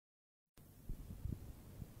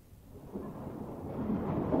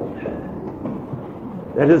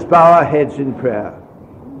Let us bow our heads in prayer.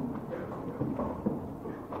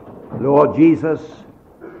 Lord Jesus,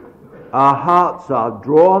 our hearts are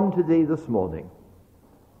drawn to thee this morning.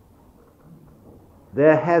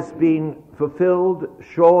 There has been fulfilled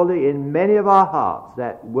surely in many of our hearts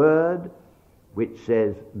that word which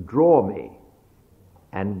says, draw me,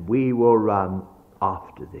 and we will run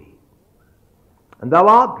after thee. And thou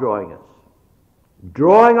art drawing us,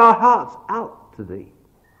 drawing our hearts out to thee.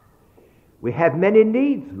 We have many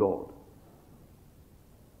needs, Lord.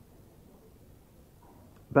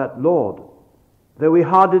 But, Lord, though we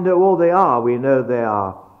hardly know all they are, we know they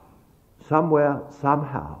are somewhere,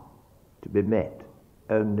 somehow, to be met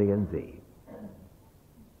only in thee.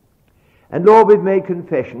 And, Lord, we've made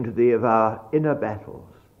confession to thee of our inner battles,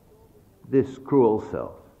 this cruel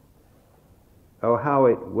self. Oh, how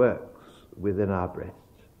it works within our breasts,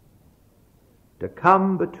 to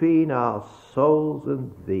come between our souls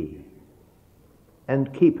and thee,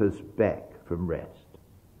 and keep us back from rest.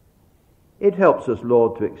 It helps us,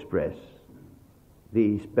 Lord, to express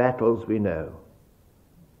these battles we know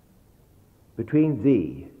between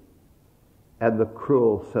thee and the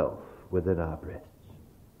cruel self within our breasts.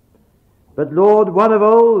 But, Lord, one of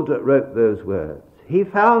old wrote those words. He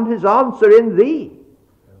found his answer in thee,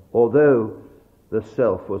 although the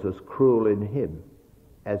self was as cruel in him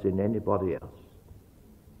as in anybody else.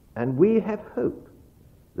 And we have hope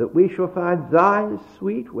that we shall find thy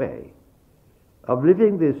sweet way of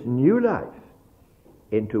living this new life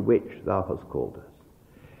into which thou hast called us.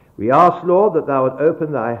 We ask, Lord, that thou would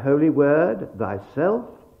open thy holy word, thyself.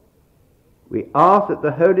 We ask that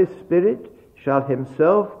the Holy Spirit shall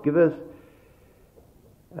himself give us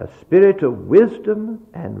a spirit of wisdom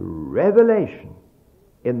and revelation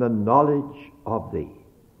in the knowledge of thee.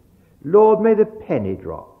 Lord, may the penny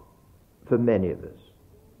drop for many of us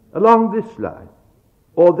along this line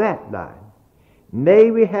or that line.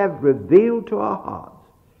 May we have revealed to our hearts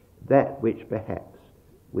that which perhaps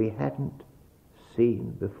we hadn't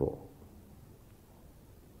seen before.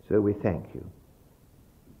 So we thank you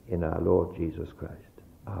in our Lord Jesus Christ.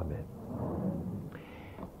 Amen.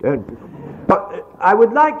 But I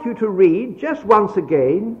would like you to read just once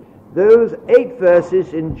again those 8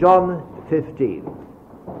 verses in John 15.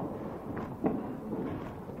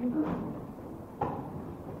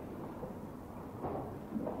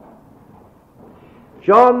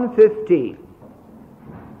 John 15.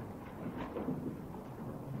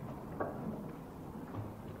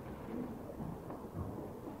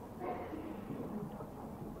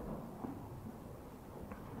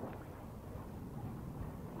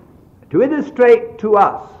 To illustrate to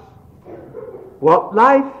us what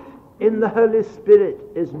life in the Holy Spirit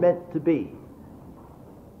is meant to be,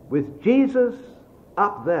 with Jesus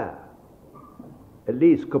up there, at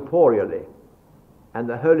least corporeally, and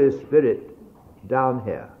the Holy Spirit down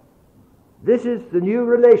here. This is the new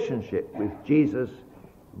relationship with Jesus,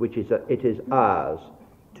 which it is ours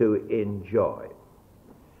to enjoy.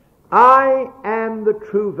 I am the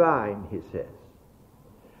true vine, he says.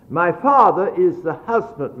 My Father is the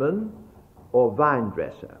husbandman or vine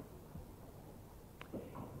dresser.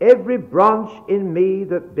 Every branch in me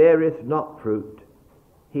that beareth not fruit,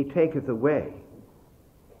 he taketh away.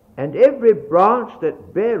 And every branch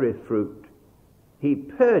that beareth fruit, he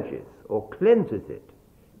purgeth or cleanseth it,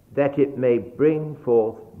 that it may bring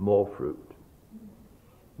forth more fruit.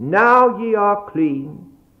 Now ye are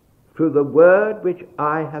clean through the word which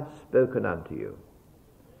I have spoken unto you.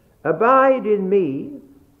 Abide in me,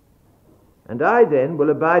 and I then will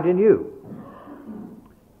abide in you.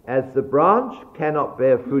 As the branch cannot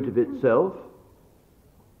bear fruit of itself,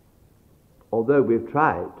 although we've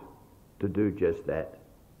tried to do just that,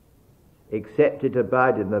 except it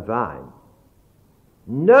abide in the vine,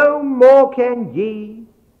 no more can ye,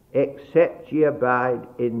 except ye abide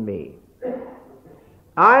in me.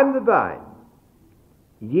 I am the vine,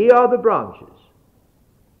 ye are the branches.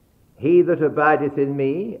 He that abideth in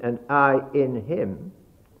me, and I in him,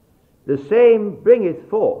 the same bringeth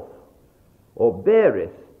forth, or beareth,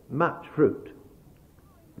 much fruit.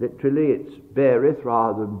 Literally it's beareth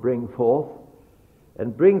rather than bring forth,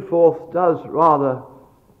 and bring forth does rather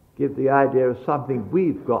give the idea of something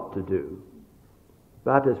we've got to do.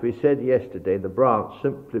 But as we said yesterday, the branch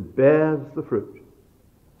simply bears the fruit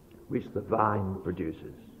which the vine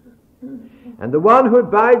produces. And the one who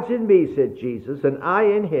abides in me, said Jesus, and I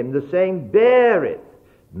in him, the same beareth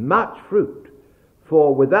much fruit.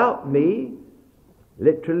 For without me,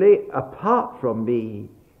 literally apart from me,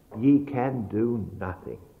 ye can do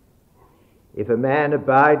nothing. If a man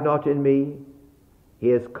abide not in me, he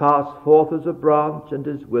is cast forth as a branch and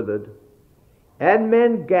is withered, and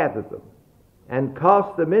men gather them and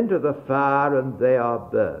cast them into the fire, and they are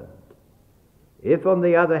burned. If, on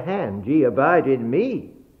the other hand, ye abide in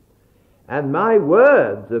me, and my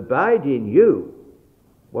words abide in you,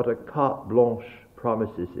 what a carte blanche promise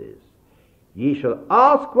this is. Ye shall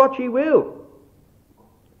ask what ye will,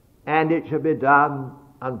 and it shall be done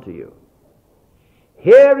unto you.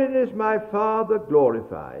 Herein is my Father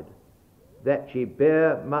glorified, that ye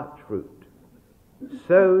bear much fruit.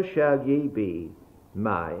 So shall ye be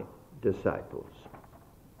my disciples.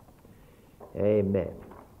 Amen.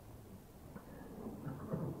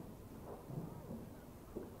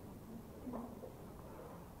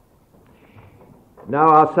 Now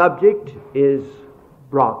our subject is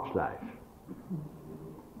branch life.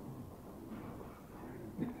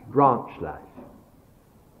 Branch life.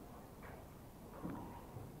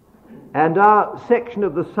 And our section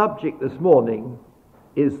of the subject this morning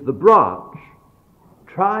is the branch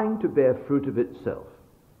trying to bear fruit of itself.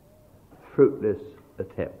 Fruitless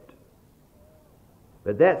attempt.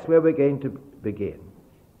 But that's where we're going to begin.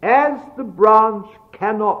 As the branch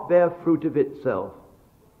cannot bear fruit of itself,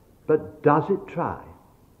 but does it try?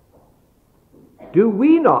 Do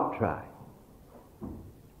we not try?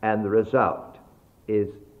 And the result is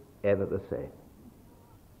ever the same.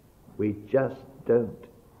 We just don't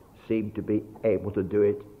seem to be able to do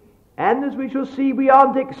it. And as we shall see, we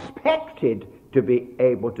aren't expected to be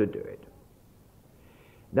able to do it.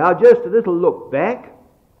 Now, just a little look back.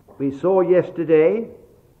 We saw yesterday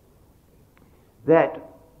that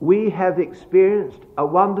we have experienced a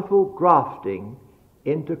wonderful grafting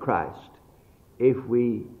into Christ if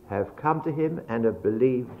we have come to him and have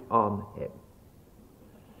believed on him.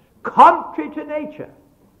 Contrary to nature,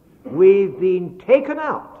 we've been taken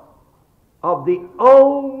out of the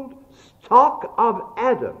old stock of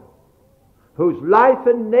Adam, whose life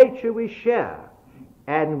and nature we share,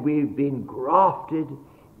 and we've been grafted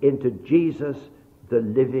into Jesus, the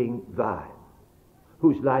living vine,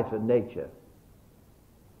 whose life and nature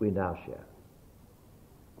we now share.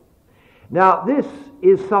 Now, this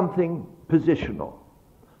is something positional,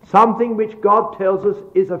 something which God tells us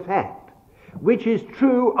is a fact, which is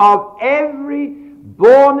true of every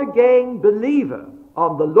born-again believer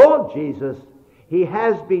on the Lord Jesus. He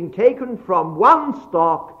has been taken from one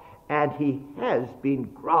stock and he has been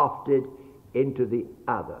grafted into the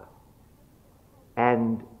other.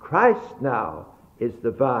 And Christ now is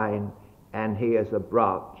the vine and he is a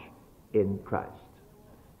branch in Christ.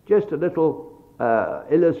 Just a little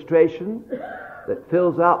illustration that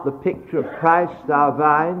fills out the picture of Christ, our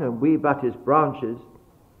vine, and we but his branches.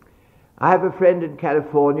 I have a friend in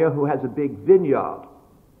California who has a big vineyard,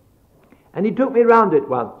 and he took me around it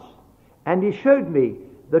once, and he showed me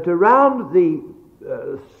that around the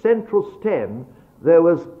central stem there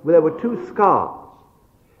were two scars.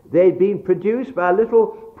 They'd been produced by a little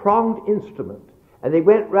pronged instrument, and they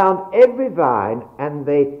went round every vine and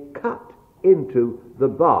they cut into the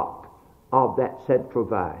bark of that central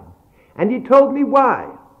vine. And he told me why.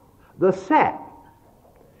 The sap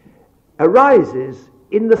arises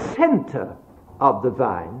in the center of the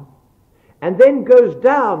vine and then goes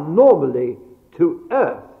down normally to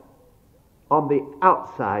earth on the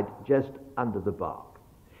outside just under the bark,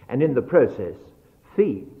 and in the process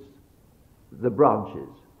feeds the branches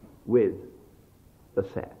with the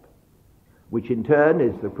sap, which in turn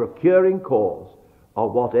is the procuring cause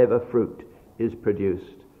of whatever fruit is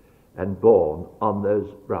produced and born on those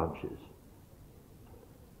branches.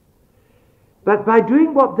 But by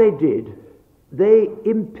doing what they did, they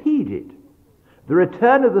impeded the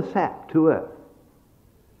return of the sap to earth.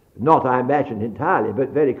 Not, I imagine, entirely, but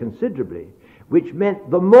very considerably, which meant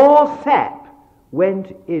the more sap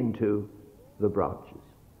went into the branches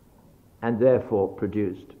and therefore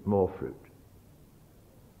produced more fruit.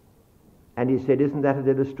 And he said, isn't that an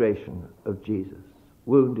illustration of Jesus,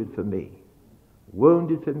 wounded for me?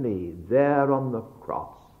 Wounded for me, there on the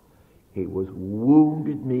cross. He was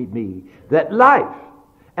wounded me, that life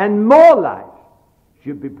and more life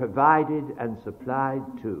should be provided and supplied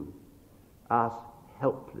to us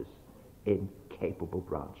helpless, incapable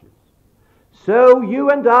branches. So you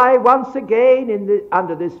and I, once again,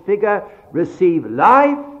 under this figure, receive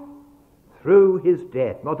life through his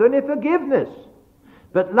death. Not only forgiveness,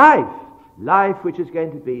 but life which is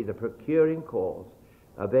going to be the procuring cause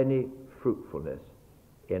of any fruitfulness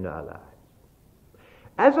in our lives.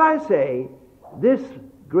 As I say, this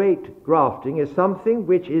great grafting is something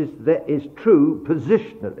which is true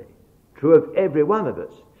positionally, true of every one of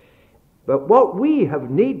us. But what we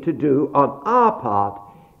need to do on our part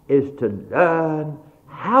is to learn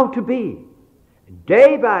how to be,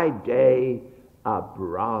 day by day, a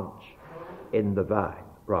branch in the vine,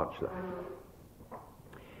 branch life.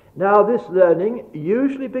 Now, this learning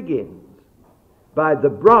usually begins by the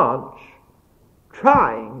branch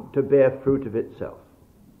trying to bear fruit of itself.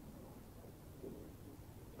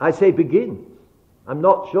 I say begins. I'm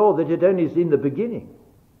not sure that it only is in the beginning.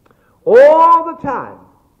 All the time,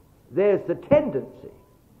 there's the tendency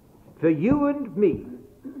for you and me,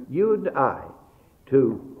 you and I,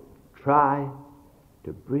 to try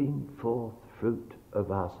to bring forth fruit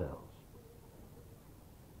of ourselves.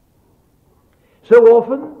 So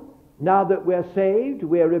often, now that we're saved,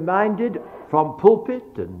 we're reminded from pulpit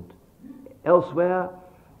and elsewhere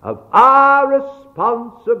of our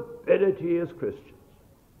responsibility as Christians.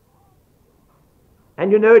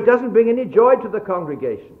 And you know, it doesn't bring any joy to the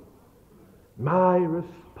congregation. My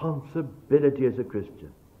responsibility as a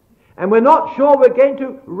Christian. And we're not sure we're going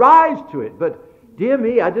to rise to it, but dear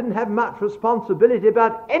me, I didn't have much responsibility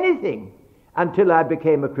about anything until I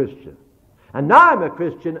became a Christian. And now I'm a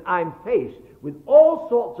Christian, I'm faced with all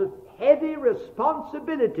sorts of heavy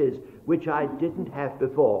responsibilities which I didn't have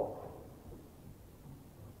before.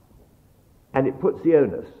 And it puts the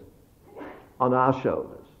onus on our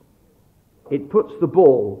shoulders. It puts the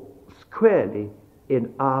ball squarely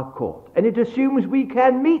in our court. And it assumes we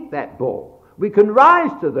can meet that ball. We can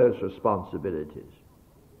rise to those responsibilities.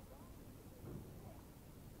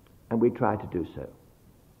 And we try to do so.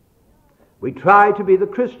 We try to be the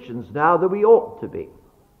Christians now that we ought to be.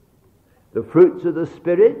 The fruits of the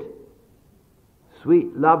Spirit,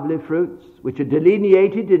 sweet, lovely fruits, which are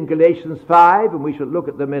delineated in Galatians 5, and we shall look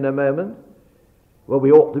at them in a moment. Well,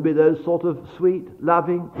 we ought to be those sort of sweet,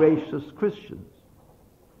 loving, gracious Christians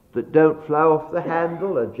that don't flow off the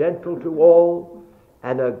handle, are gentle to all,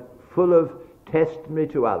 and are full of testimony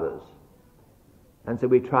to others. And so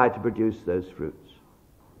we try to produce those fruits.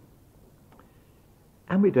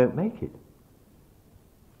 And we don't make it.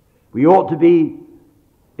 We ought to be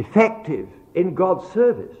effective in God's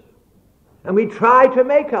service. And we try to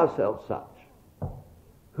make ourselves such.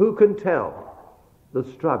 Who can tell the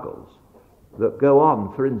struggles that go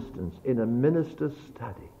on, for instance, in a minister's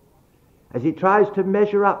study, as he tries to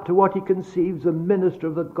measure up to what he conceives a minister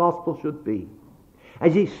of the gospel should be,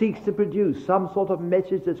 as he seeks to produce some sort of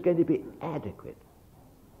message that's going to be adequate.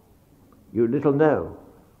 You little know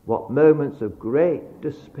what moments of great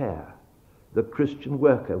despair the Christian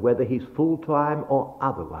worker, whether he's full-time or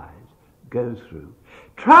otherwise, goes through,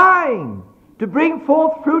 trying to bring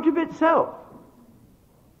forth fruit of itself.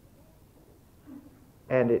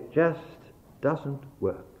 And it just doesn't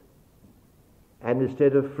work. And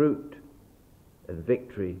instead of fruit and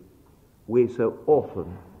victory, we so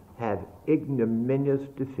often have ignominious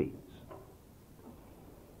defeats.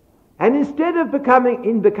 And instead of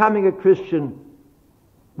becoming a Christian,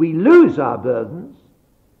 we lose our burdens,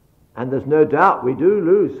 and there's no doubt we do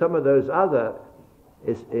lose some of those other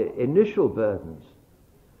initial burdens.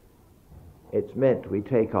 It's meant we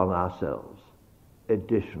take on ourselves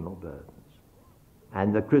additional burdens.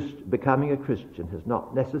 And becoming a Christian has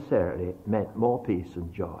not necessarily meant more peace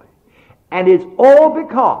and joy. And it's all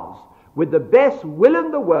because, with the best will in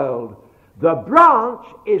the world, the branch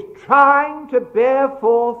is trying to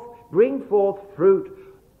bring forth fruit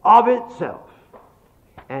of itself.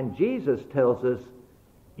 And Jesus tells us,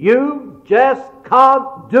 you just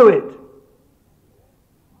can't do it.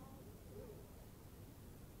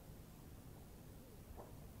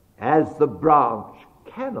 As the branch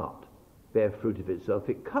cannot bear fruit of itself,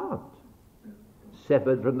 it can't.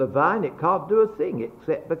 Severed from the vine, it can't do a thing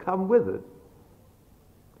except become withered.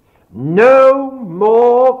 No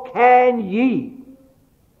more can ye.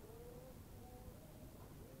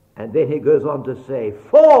 And then he goes on to say,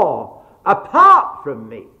 for apart from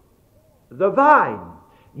me, the vine,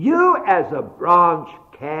 you as a branch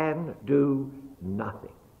can do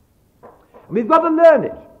nothing. And we've got to learn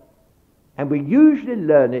it. And we usually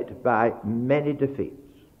learn it by many defeats.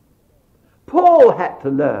 Paul had to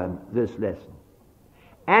learn this lesson.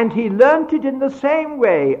 And he learnt it in the same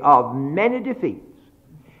way of many defeats.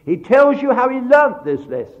 He tells you how he learnt this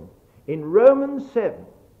lesson in Romans 7.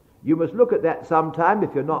 You must look at that sometime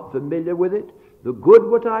if you're not familiar with it. The good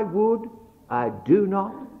what I would, I do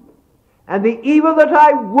not. And the evil that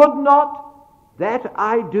I would not, that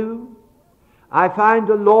I do. I find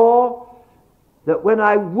a law that when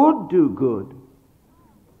I would do good,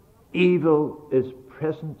 evil is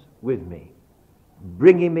present with me,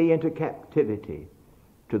 bringing me into captivity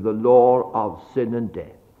to the law of sin and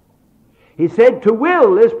death. He said, to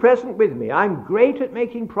will is present with me. I'm great at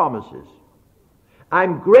making promises.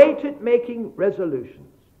 I'm great at making resolutions.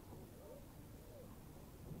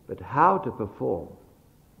 But how to perform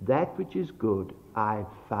that which is good, I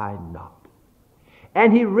find not.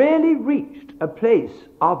 And he really reached a place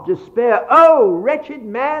of despair. Oh, wretched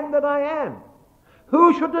man that I am!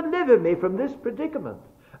 Who shall deliver me from this predicament?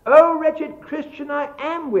 Oh, wretched Christian I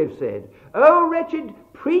am, we've said. Oh, wretched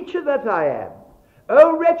preacher that I am.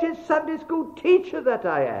 Oh, wretched Sunday school teacher that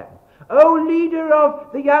I am. Oh, leader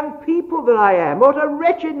of the young people that I am. What a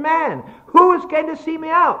wretched man. Who is going to see me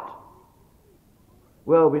out?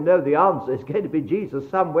 Well, we know the answer is going to be Jesus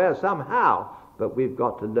somewhere, somehow. But we've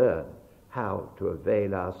got to learn how to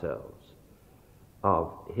avail ourselves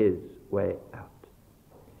of his way out.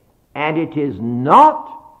 And it is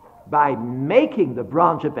not by making the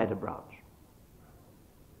branch a better branch.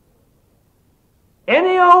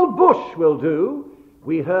 Any old bush will do.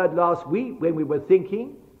 We heard last week when we were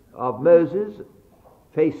thinking of Moses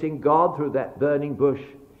facing God through that burning bush,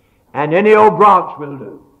 and any old branch will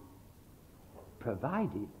do,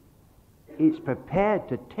 provided it's prepared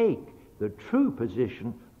to take the true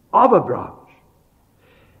position of a branch.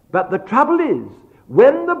 But the trouble is,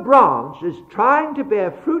 when the branch is trying to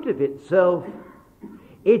bear fruit of itself,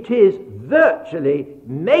 it is virtually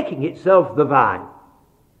making itself the vine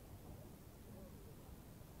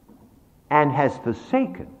and has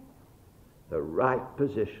forsaken the right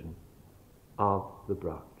position of the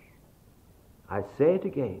branch. I say it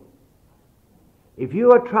again. If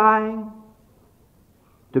you are trying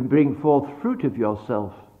to bring forth fruit of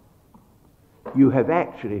yourself, you have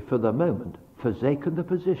actually, for the moment, forsaken the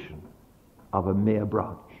position of a mere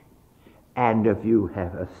branch. And if you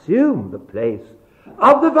have assumed the place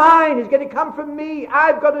of the vine, is going to come from me,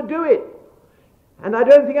 I've got to do it. And I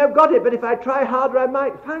don't think I've got it, but if I try harder, I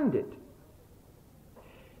might find it.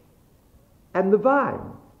 And the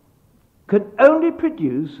vine can only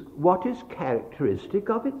produce what is characteristic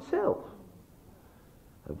of itself.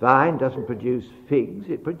 A vine doesn't produce figs,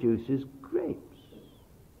 it produces grapes.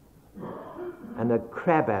 And a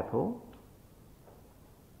crabapple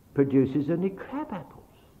produces only crabapples.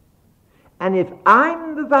 And if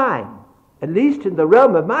I'm the vine, at least in the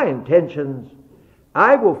realm of my intentions,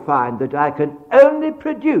 I will find that I can only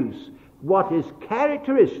produce what is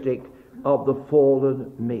characteristic of the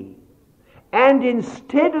fallen me. And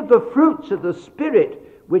instead of the fruits of the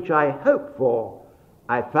Spirit which I hope for,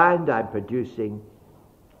 I find I'm producing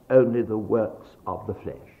only the works of the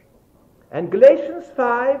flesh. And Galatians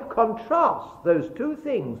 5 contrasts those two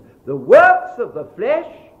things, the works of the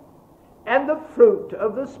flesh and the fruit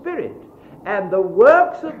of the Spirit. And the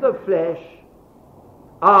works of the flesh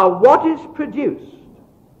are what is produced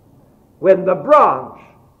when the branch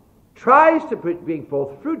tries to bring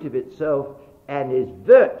forth fruit of itself and is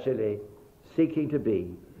virtually seeking to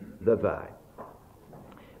be the vine.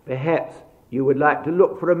 Perhaps you would like to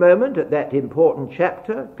look for a moment at that important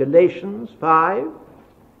chapter, Galatians 5.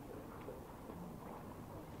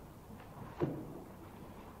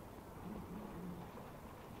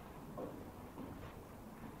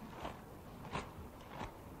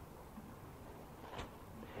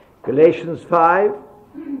 Galatians 5,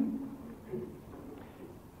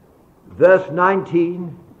 verse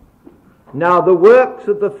 19. Now the works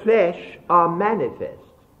of the flesh are manifest.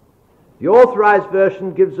 The Authorized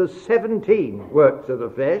Version gives us 17 works of the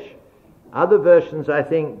flesh. Other versions, I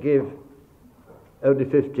think, give only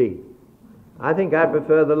 15. I think I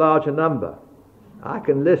prefer the larger number. I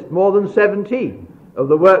can list more than 17 of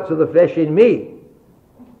the works of the flesh in me.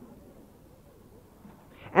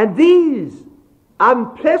 And these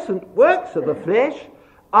unpleasant works of the flesh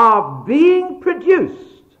are being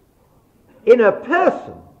produced in a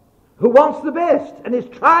person who wants the best and is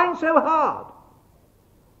trying so hard.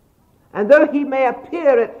 And though he may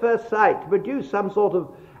appear at first sight to produce some sort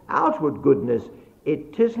of outward goodness,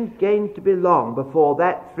 it isn't going to be long before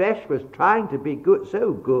that flesh was trying to be good,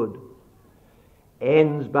 so good,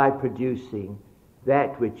 ends by producing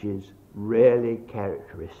that which is really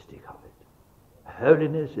characteristic of it.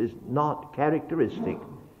 Holiness is not characteristic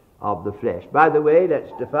of the flesh. By the way,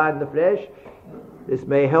 let's define the flesh. This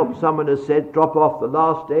may help. Someone has said, drop off the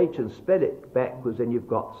last H and spell it backwards, and you've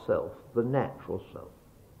got self, the natural self.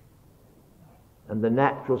 And the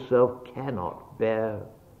natural self cannot bear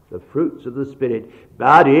the fruits of the Spirit,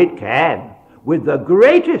 but it can, with the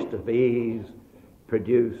greatest of ease,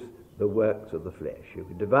 produce the works of the flesh. You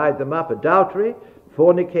can divide them up: adultery,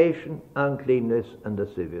 fornication, uncleanness, and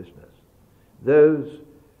lasciviousness. Those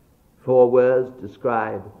 4 words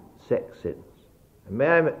describe sex sins. And may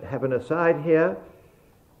I have an aside here?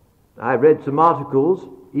 I read some articles,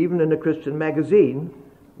 even in a Christian magazine,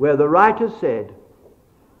 where the writer said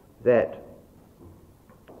that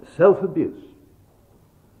self-abuse,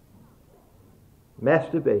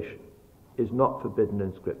 masturbation, is not forbidden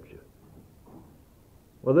in Scripture.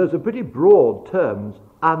 Well, those are pretty broad terms.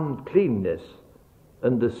 Uncleanness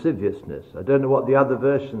and lasciviousness. I don't know what the other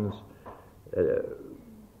versions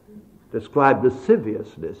describe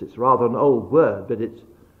lasciviousness. It's rather an old word, but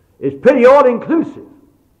it's pretty all-inclusive.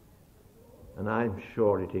 And I'm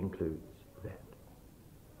sure it includes that.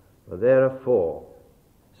 Well, there are 4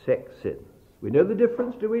 sex sins. We know the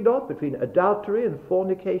difference, do we not, between adultery and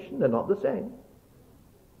fornication? They're not the same.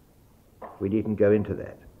 We needn't go into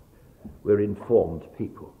that. We're informed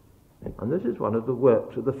people. And this is one of the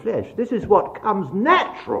works of the flesh. This is what comes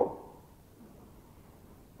natural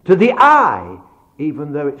to the eye,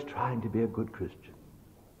 even though it's trying to be a good Christian.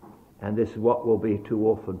 And this is what will be too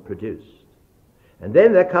often produced. And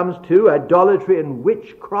then there comes too idolatry and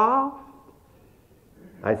witchcraft.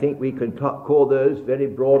 I think we can call those very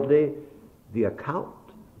broadly the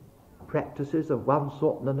occult practices of one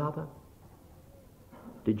sort and another.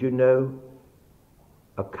 Did you know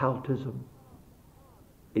occultism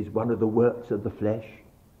is one of the works of the flesh?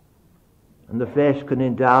 And the flesh can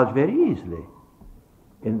indulge very easily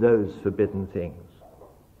in those forbidden things.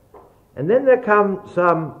 And then there come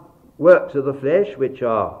some works of the flesh which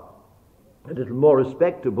are a little more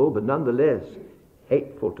respectable, but nonetheless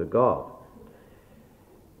hateful to God.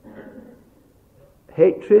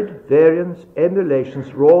 Hatred, variance,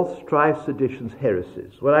 emulations, wrath, strife, seditions,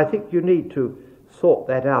 heresies. Well, I think you need to sort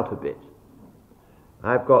that out a bit.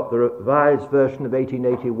 I've got the revised version of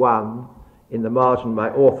 1881 in the margin, my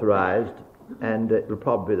authorized, and it will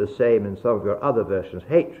probably be the same in some of your other versions.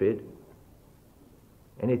 Hatred,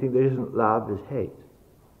 anything that isn't love is hate.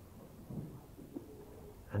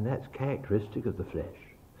 And that's characteristic of the flesh.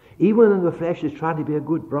 Even when the flesh is trying to be a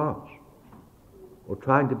good branch or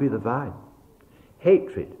trying to be the vine.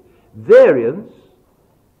 Hatred. Variance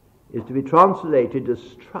is to be translated as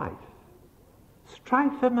strife.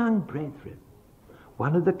 Strife among brethren.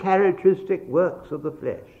 One of the characteristic works of the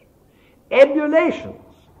flesh. Emulations.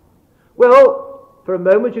 Well, for a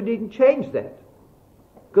moment you needn't change that.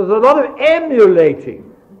 Because there's a lot of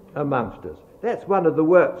emulating amongst us. That's one of the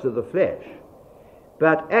works of the flesh.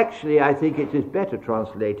 But actually I think it is better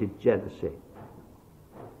translated jealousy.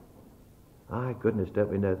 My goodness,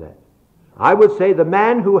 don't we know that? I would say the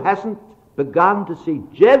man who hasn't begun to see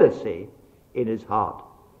jealousy in his heart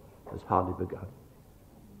has hardly begun.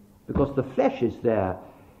 Because the flesh is there,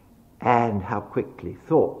 and how quickly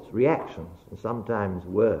thoughts, reactions, and sometimes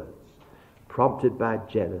words, prompted by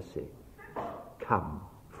jealousy, come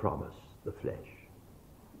from us, the flesh.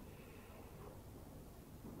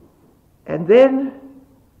 And then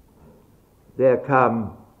there's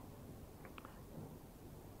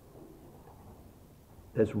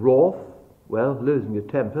wrath. Well, losing your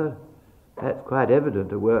temper, that's quite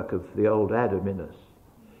evident a work of the old Adam in us.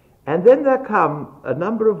 And then there come a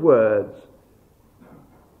number of words,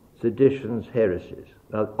 seditions, heresies.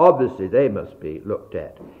 Now, obviously, they must be looked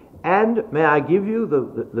at. And may I give you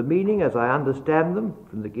the meaning as I understand them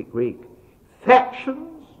from the Greek?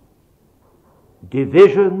 Factions,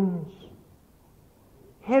 divisions,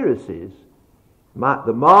 heresies.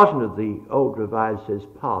 The margin of the Old Revised says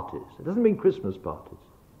parties. It doesn't mean Christmas parties.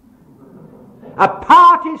 A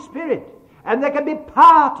party spirit. And there can be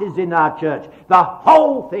parties in our church. The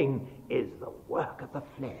whole thing is the work of the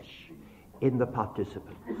flesh in the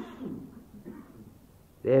participants.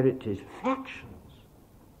 There it is. Factions.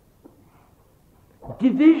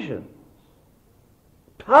 Divisions.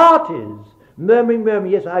 Parties.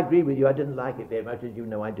 Murmuring. Yes, I agree with you. I didn't like it very much. Did you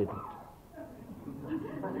know I didn't?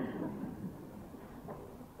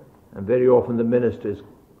 And very often the minister is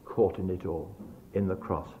caught in it all, in the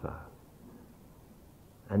crossfire.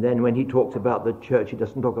 And then when he talks about the church, he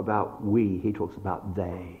doesn't talk about we, he talks about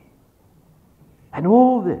they. And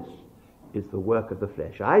all this is the work of the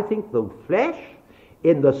flesh. I think the flesh,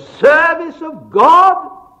 in the service of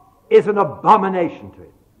God, is an abomination to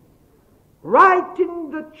it. Right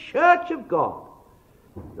in the church of God,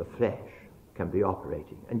 the flesh can be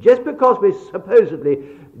operating. And just because we're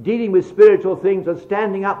supposedly dealing with spiritual things and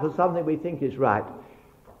standing up for something we think is right,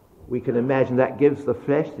 we can imagine that gives the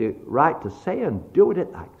flesh the right to say and do what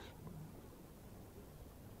it likes.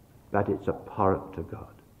 But it's abhorrent to God.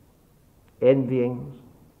 Envyings,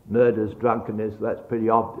 murders, drunkenness, that's pretty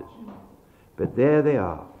obvious. But there they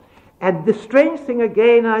are. And the strange thing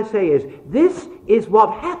again I say is, this is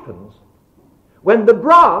what happens when the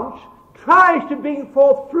branch tries to bring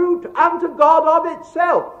forth fruit unto God of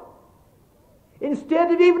itself,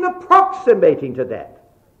 instead of even approximating to that.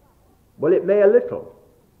 Well, it may a little,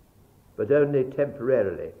 but only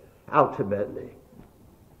temporarily. Ultimately,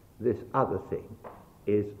 this other thing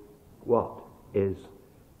is what is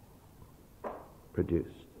produced.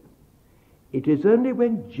 It is only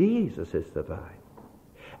when Jesus is the vine,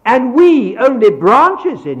 and we only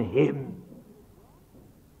branches in him,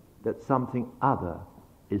 that something other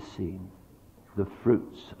is seen, the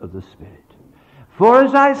fruits of the Spirit. For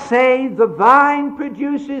as I say, the vine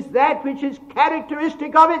produces that which is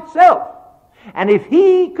characteristic of itself. And if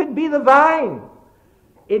he could be the vine,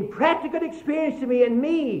 in practical experience to me, and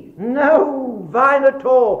me, no vine at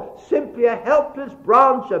all, simply a helpless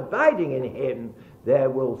branch abiding in him, there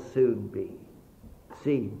will soon be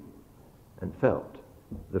seen and felt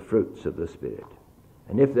the fruits of the Spirit.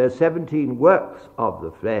 And if there are 17 works of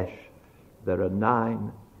the flesh, there are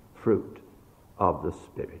 9 fruit of the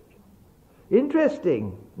Spirit.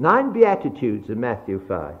 Interesting, 9 Beatitudes in Matthew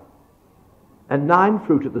 5, and 9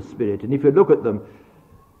 fruit of the Spirit. And if you look at them,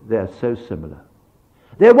 they're so similar.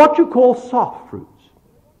 They're what you call soft fruits.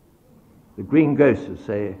 The greengrocers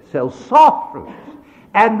sell soft fruits.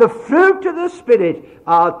 And the fruit of the Spirit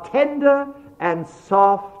are tender and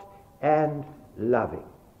soft and loving.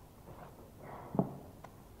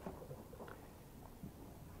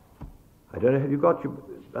 I don't know, have you got your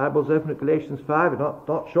Bibles open at Galatians 5? I'm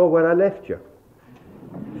not sure where I left you.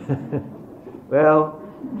 Well,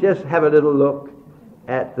 just have a little look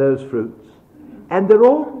at those fruits. And they're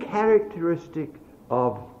all characteristic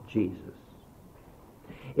of Jesus.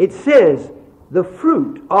 It says the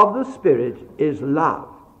fruit of the Spirit is love.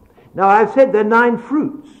 Now, I've said there are 9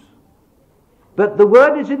 fruits, but the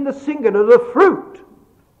word is in the singular. The fruit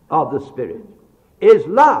of the Spirit is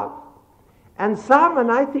love. And some, and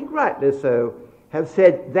I think rightly so, have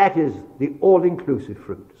said that is the all-inclusive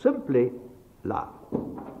fruit. Simply love.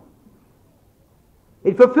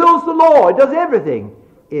 It fulfills the law. It does everything.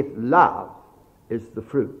 If love is the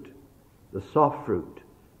fruit, the soft fruit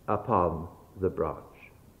upon the branch.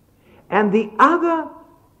 And the other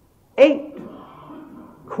 8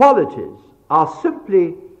 qualities are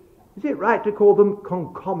simply, is it right to call them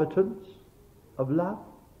concomitants of love?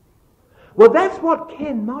 Well, that's what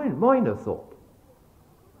Ken Moyner thought.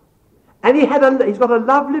 And he's got a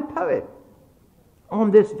lovely poem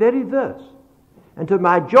on this very verse. And to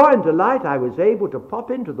my joy and delight, I was able to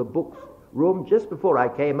pop into the books room just before I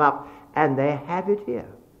came up, and they have it here.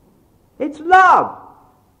 It's love.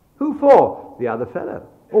 Who for? The other fellow.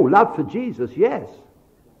 Oh, love for Jesus, yes.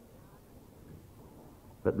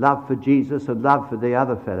 But love for Jesus and love for the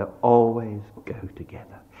other fellow always go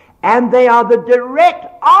together. And they are the direct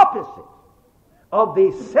opposite of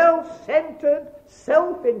the self-centered,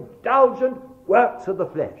 self-indulgent works of the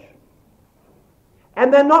flesh.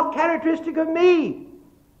 And they're not characteristic of me.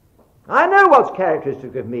 I know what's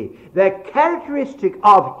characteristic of me. They're characteristic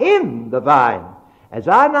of him, the vine. As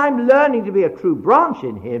I'm learning to be a true branch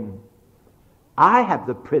in him, I have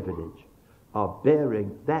the privilege of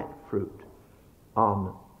bearing that fruit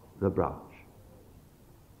on the branch.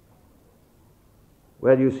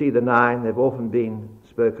 Well, you see the 9, they've often been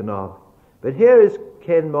spoken of. But here is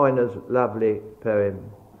Ken Moyner's lovely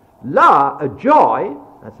poem. A joy,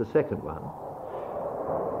 that's the second one.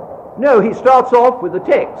 No, he starts off with the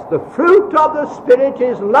text. The fruit of the Spirit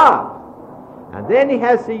is love. And then he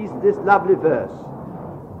has this lovely verse.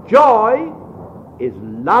 Joy is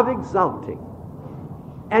love exulting.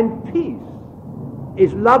 And peace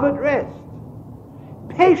is love at rest.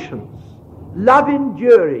 Patience, love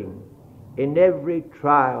enduring in every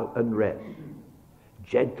trial and rest.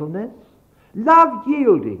 Gentleness, love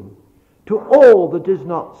yielding to all that is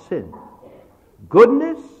not sin.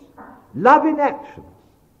 Goodness, love in actions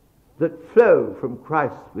that flow from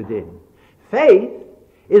Christ within. Faith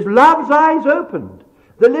is love's eyes opened,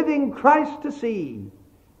 the living Christ to see.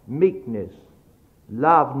 Meekness,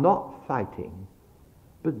 love not fighting,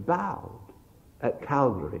 but bowed at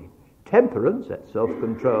Calvary. Temperance, that's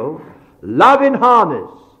self-control. Love in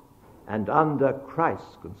harness and under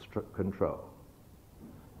Christ's control.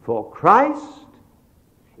 For Christ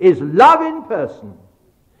is love in person,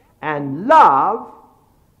 and love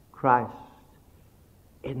Christ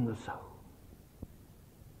in the soul.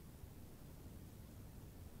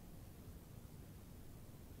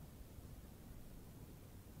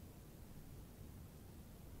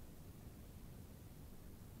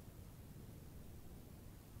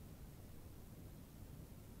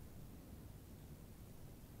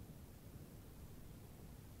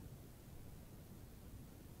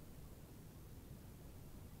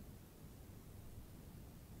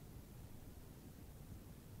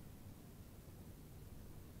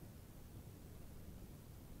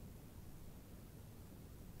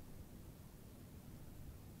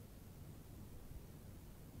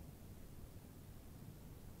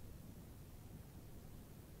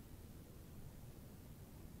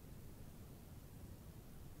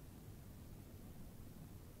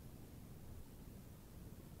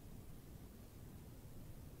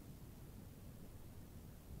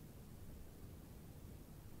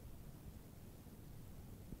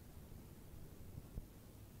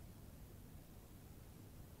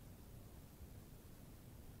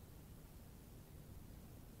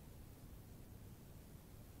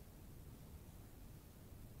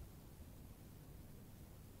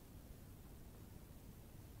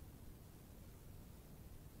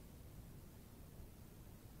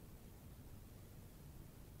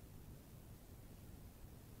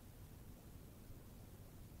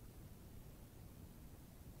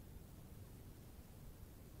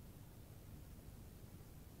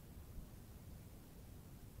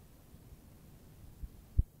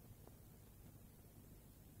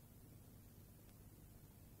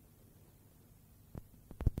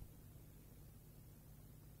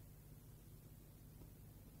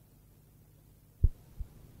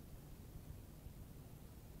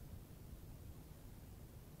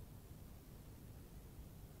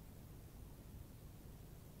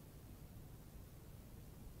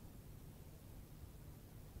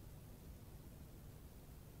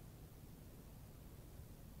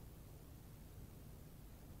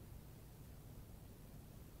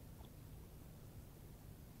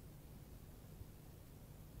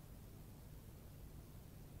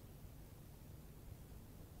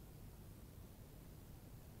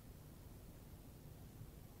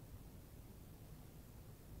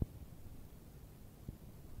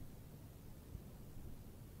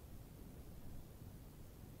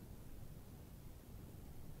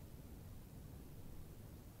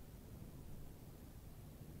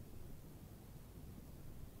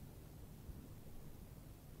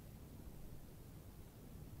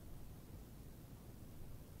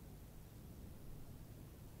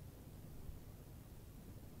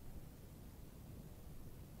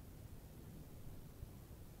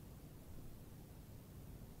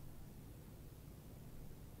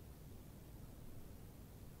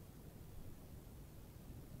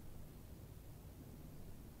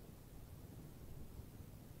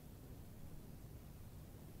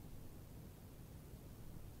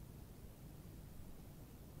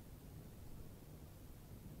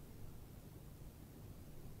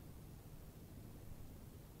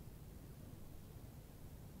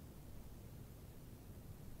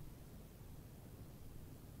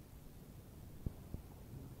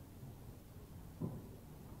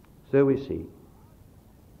 So we see,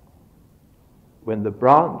 when the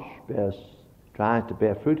branch tries to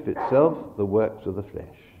bear fruit of itself, the works of the flesh.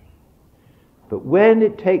 But when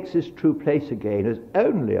it takes its true place again as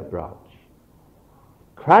only a branch,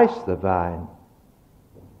 Christ the vine,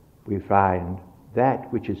 we find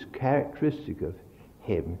that which is characteristic of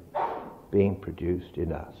him being produced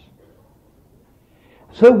in us.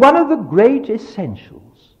 So one of the great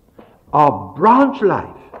essentials of branch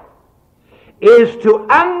life is to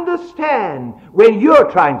understand when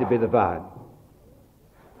you're trying to be the vine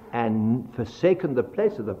and forsaken the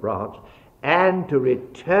place of the branch, and to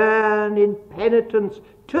return in penitence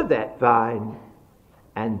to that vine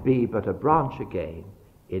and be but a branch again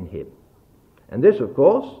in him. And this, of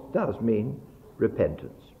course, does mean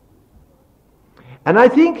repentance. And I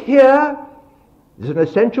think here is an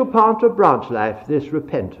essential part of branch life, this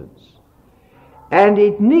repentance. And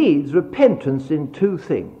it needs repentance in two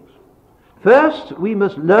things. First, we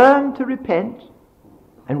must learn to repent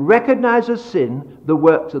and recognize as sin the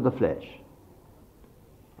works of the flesh.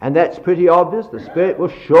 And that's pretty obvious. The Spirit will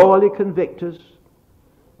surely convict us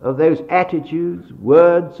of those attitudes,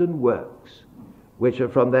 words, and works which are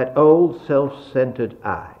from that old self-centered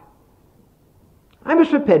I. I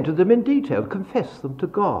must repent of them in detail, confess them to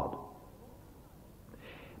God.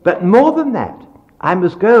 But more than that, I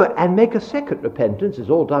must go and make a second repentance, it's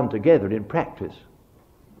all done together in practice,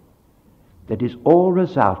 that is all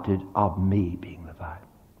resulted of me being the vine.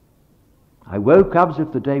 I woke up as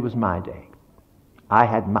if the day was my day. I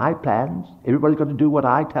had my plans. Everybody's got to do what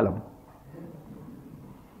I tell them.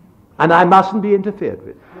 And I mustn't be interfered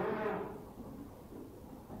with.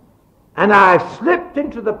 And I've slipped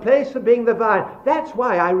into the place of being the vine. That's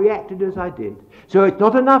why I reacted as I did. So it's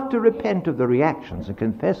not enough to repent of the reactions and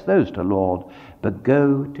confess those to Lord, but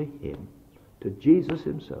go to him, to Jesus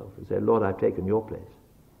himself, and say, Lord, I've taken your place.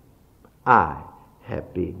 I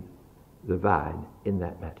have been the vine in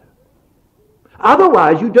that matter.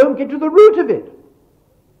 Otherwise, you don't get to the root of it.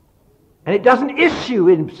 And it doesn't issue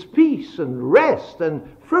in peace and rest and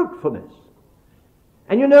fruitfulness.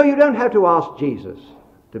 And you know, you don't have to ask Jesus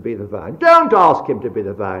to be the vine. Don't ask him to be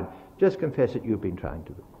the vine. Just confess that you've been trying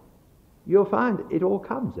to be. You'll find it all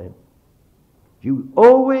comes then. You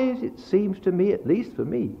always, it seems to me, at least for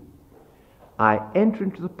me, I enter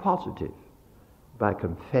into the positive by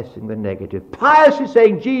confessing the negative. Piously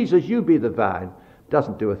saying, Jesus, you be the vine.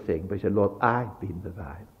 Doesn't do a thing, but he said, Lord, I've been the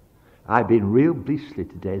vine. I've been real beastly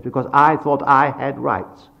today because I thought I had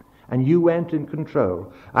rights and you went in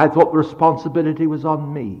control. I thought the responsibility was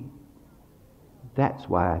on me. That's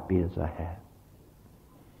why I've been as I have.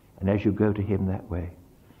 And as you go to him that way,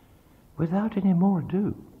 without any more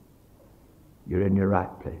ado, you're in your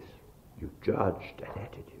right place. You've judged that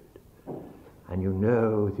attitude. And you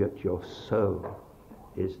know that your soul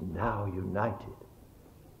is now united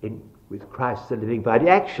with Christ the living vine.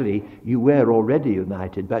 Actually, you were already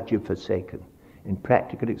united, but you've forsaken, in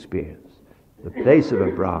practical experience, the place of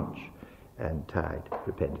a branch and tied,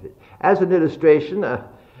 repent of it. As an illustration,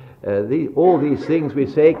 all these things we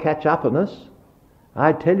say catch up on us.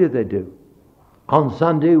 I tell you they do. On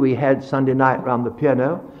Sunday, we had Sunday night round the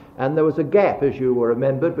piano, and there was a gap, as you will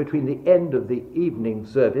remember, between the end of the evening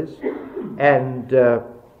service and the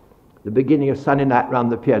beginning of Sunday night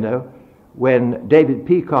round the piano, when David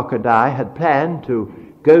Peacock and I had planned to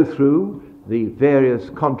go through the various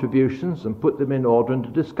contributions and put them in order and to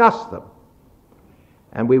discuss them.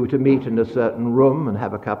 And we were to meet in a certain room and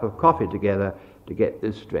have a cup of coffee together to get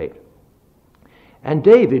this straight. And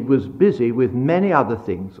David was busy with many other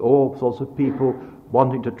things, all sorts of people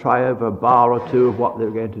wanting to try over a bar or two of what they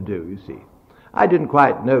were going to do, you see. I didn't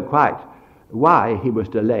quite know why he was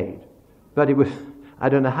delayed, but I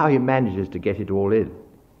don't know how he manages to get it all in.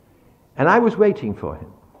 And I was waiting for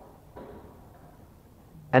him.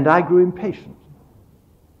 And I grew impatient.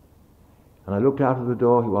 And I looked out of the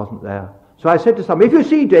door, he wasn't there. So I said to someone, if you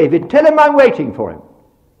see David, tell him I'm waiting for him.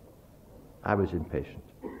 I was impatient.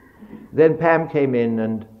 Then Pam came in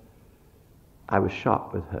and I was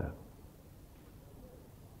sharp with her.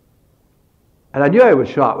 And I knew I was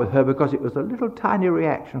sharp with her because it was a little tiny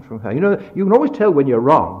reaction from her. You know, you can always tell when you're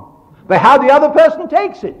wrong by how the other person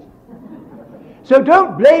takes it. So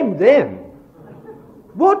don't blame them.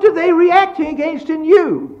 What are they reacting against in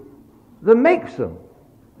you that makes them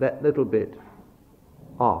that little bit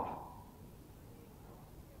off?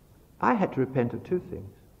 I had to repent of two things.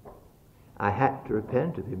 I had to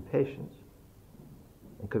repent of impatience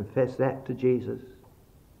and confess that to Jesus,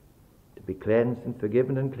 to be cleansed and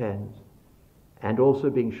forgiven and cleansed, and also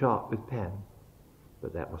being sharp with Pam.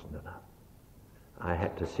 But that wasn't enough. I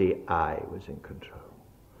had to see I was in control.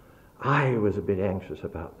 I was a bit anxious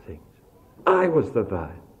about things. I was the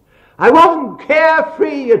vine. I wasn't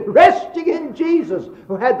carefree and resting in Jesus,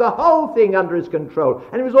 who had the whole thing under his control,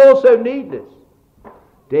 and it was also needless.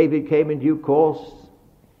 David came in due course.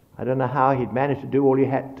 I don't know how he'd managed to do all he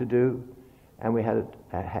had to do, and we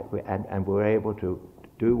were able to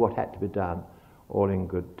do what had to be done, all in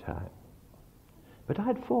good time. But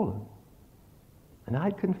I'd fallen, and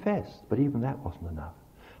I'd confessed, but even that wasn't enough.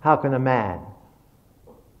 How can a man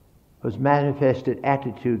who's manifested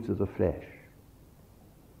attitudes of the flesh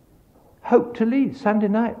hope to lead Sunday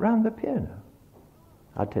night round the piano?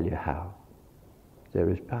 I'll tell you how. There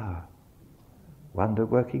is power,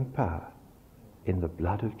 wonder-working power, in the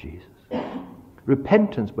blood of Jesus.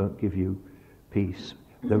 Repentance won't give you peace.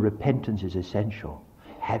 The repentance is essential.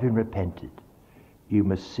 Having repented, you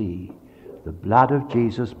must see the blood of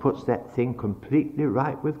Jesus puts that thing completely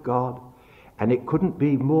right with God, and it couldn't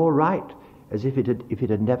be more right as if it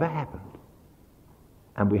had never happened.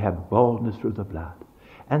 And we have boldness through the blood.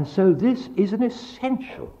 And so this is an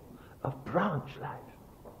essential of branch life.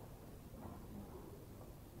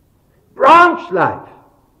 Branch life.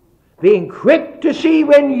 Being quick to see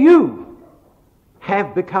when you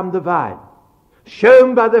have become the vine,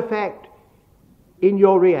 shown by the fact in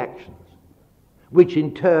your reactions, which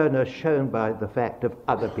in turn are shown by the fact of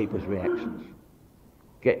other people's reactions.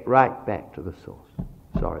 Get right back to the source.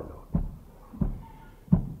 Sorry,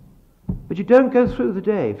 Lord. But you don't go through the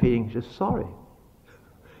day feeling just sorry.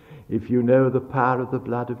 If you know the power of the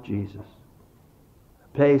blood of Jesus,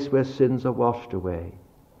 a place where sins are washed away,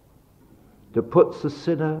 that puts the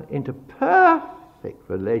sinner into perfect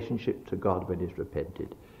relationship to God when he's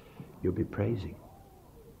repented, you'll be praising.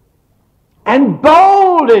 And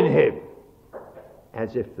bold in him,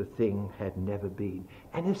 as if the thing had never been.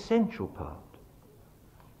 An essential part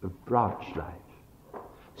of branch life,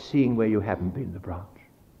 seeing where you haven't been the branch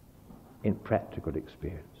in practical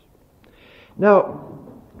experience. Now,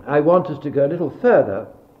 I want us to go a little further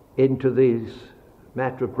into this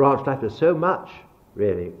matter of branch life. There's so much,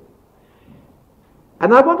 really.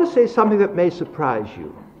 And I want to say something that may surprise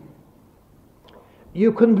you.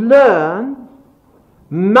 You can learn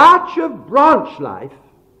much of branch life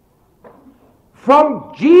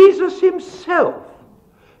from Jesus himself,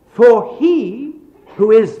 for he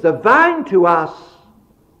who is the vine to us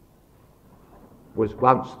was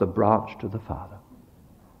once the branch to the Father.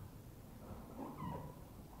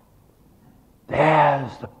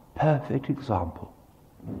 There's the perfect example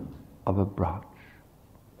of a branch.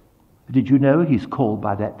 Did you know he's called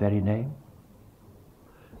by that very name?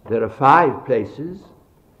 There are 5 places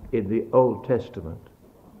in the Old Testament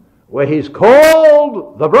where he's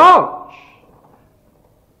called the branch.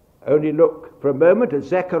 Only look for a moment at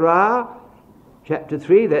Zechariah chapter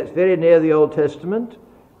 3. That's very near the Old Testament,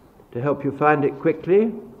 to help you find it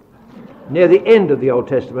quickly. Near the end of the Old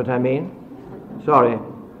Testament, I mean. Sorry.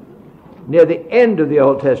 Near the end of the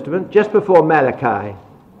Old Testament, just before Malachi.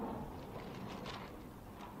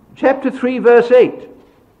 Chapter 3, verse 8.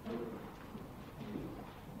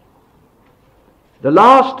 The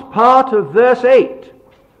last part of verse 8.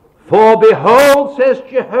 For behold, says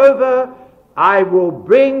Jehovah, I will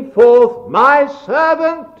bring forth my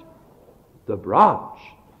servant, the branch.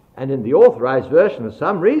 And in the Authorized Version, for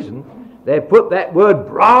some reason, they put that word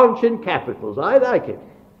branch in capitals. I like it.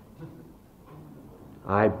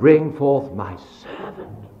 I bring forth my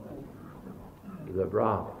servant, the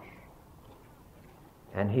branch.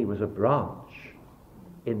 And he was a branch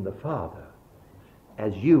in the Father,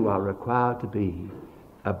 as you are required to be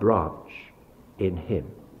a branch in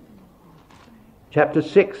him. Chapter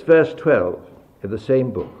 6, verse 12 in the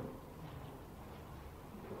same book.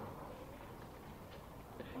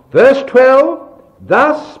 Verse 12,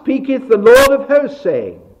 thus speaketh the Lord of hosts,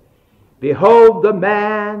 saying, behold the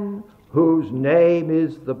man whose name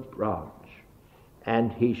is the branch,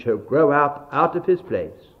 and he shall grow out of his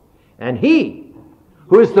place, and he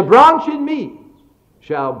who is the branch in me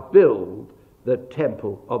shall build the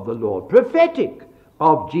temple of the Lord. Prophetic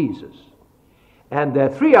of Jesus. And there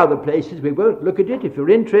are 3 other places. We won't look at it. If you're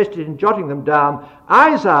interested in jotting them down,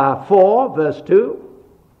 Isaiah 4, verse 2,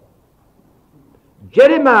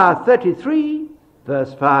 Jeremiah 33,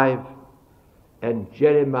 verse 5, and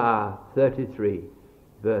Jeremiah 33,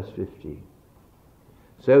 verse 15.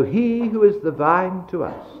 So he who is the vine to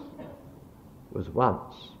us was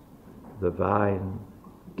once the vine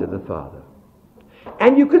to the Father.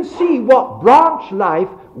 And you can see what branch life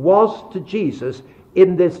was to Jesus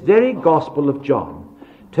in this very Gospel of John.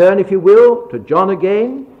 Turn, if you will, to John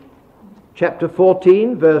again, chapter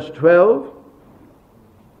 14, verse 12.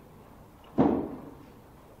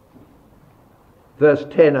 Verse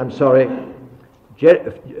 10, I'm sorry.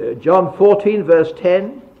 John 14, verse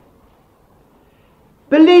 10.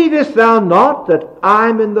 Believest thou not that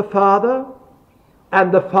I'm in the Father,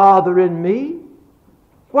 and the Father in me?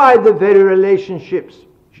 Why, the very relationship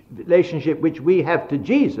which we have to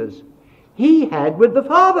Jesus, he had with the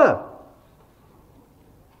Father.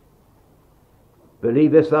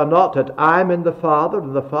 Believest thou not that I am in the Father,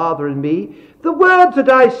 and the Father in me? The words that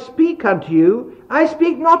I speak unto you, I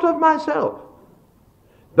speak not of myself,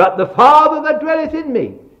 but the Father that dwelleth in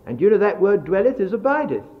me. And you know that word dwelleth is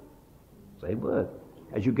abideth. Same word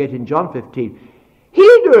as you get in John 15.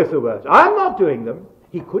 He doeth the works. I'm not doing them.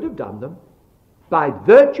 He could have done them by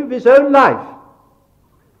virtue of his own life.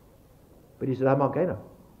 But he said, I'm not going to.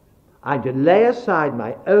 I'm to lay aside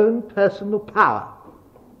my own personal power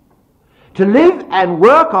to live and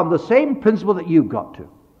work on the same principle that you've got to.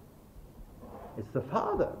 It's the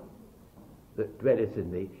Father that dwelleth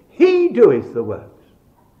in me. He doeth the works.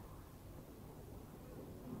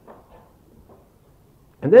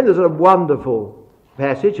 And then there's a wonderful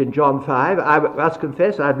passage in John 5. I must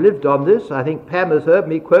confess I've lived on this. I think Pam has heard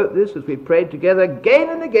me quote this as we prayed together again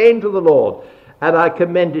and again to the Lord. And I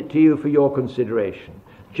commend it to you for your consideration.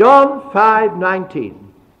 John 5:19.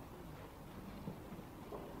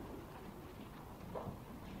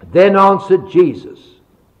 Then answered Jesus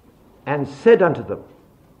and said unto them,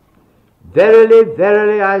 Verily,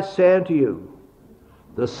 verily, I say unto you,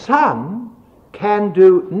 the Son can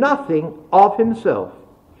do nothing of himself,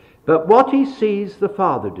 but what he sees the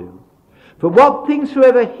Father do. For what things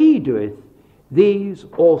soever he doeth, these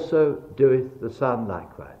also doeth the Son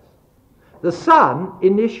likewise. The Son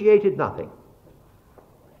initiated nothing.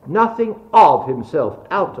 Nothing of himself,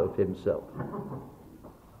 out of himself.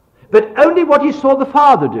 But only what he saw the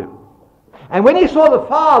Father do. And when he saw the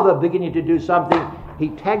Father beginning to do something, he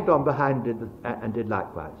tagged on behind and did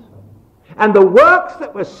likewise. And the works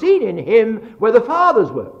that were seen in him were the Father's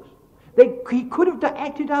works. He could have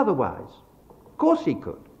acted otherwise. Of course he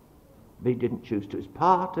could. But he didn't choose to. It's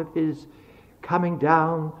part of his coming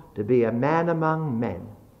down to be a man among men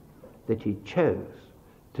that he chose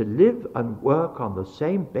to live and work on the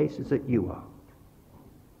same basis that you are.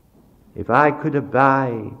 If I could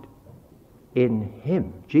abide in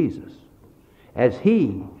him, Jesus, as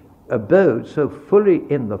he abode so fully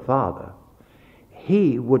in the Father,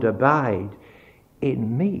 he would abide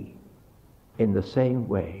in me in the same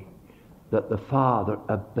way that the Father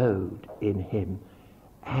abode in him,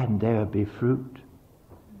 and there be fruit,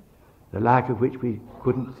 the like of which we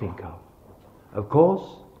couldn't think of. Of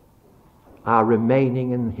course, our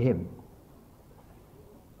remaining in him,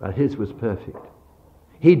 but his was perfect.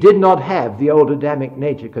 He did not have the old Adamic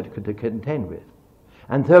nature to contend with.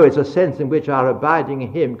 And so it's a sense in which our abiding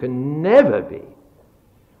in him can never be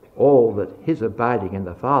all that his abiding in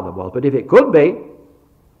the Father was. But if it could be,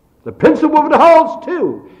 the principle would holds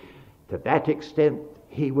too. To that extent,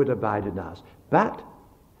 he would abide in us. But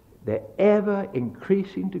there are ever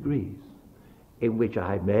increasing degrees in which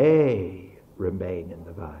I may remain in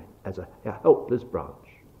the vine as a helpless branch,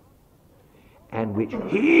 and which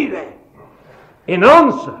he then, in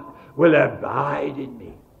answer, will abide in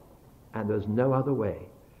me. And there's no other way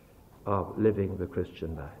of living the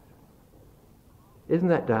Christian life. Isn't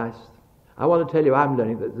that nice? I want to tell you, I'm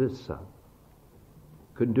learning that this son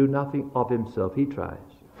can do nothing of himself. He tries.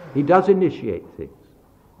 He does initiate things.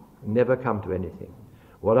 Never come to anything.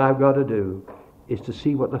 What I've got to do is to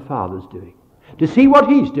see what the Father's doing, to see what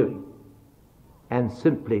he's doing, and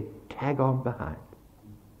simply tag on behind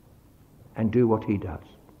and do what he does.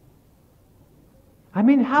 I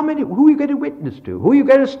mean, who are you going to witness to? Who are you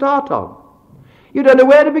going to start on? You don't know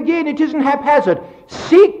where to begin. It isn't haphazard.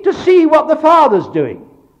 Seek to see what the Father's doing.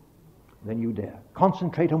 Then you dare.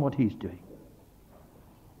 Concentrate on what he's doing.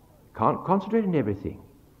 Can't concentrate on everything.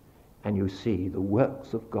 And you see the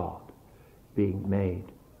works of God being made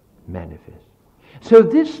manifest. So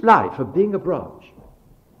this life of being a branch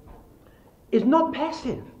is not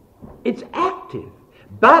passive. It's active.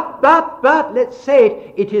 But, let's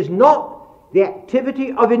say it is not the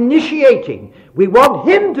activity of initiating. We want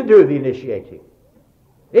him to do the initiating.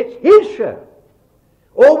 It's his show.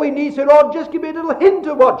 All we need is, Lord, just give me a little hint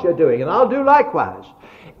of what you're doing, and I'll do likewise.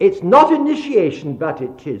 It's not initiation, but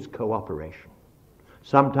it is cooperation.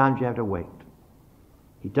 Sometimes you have to wait.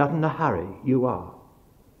 He doesn't hurry. You are.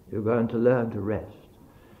 You're going to learn to rest.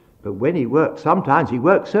 But when he works, sometimes he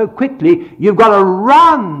works so quickly, you've got to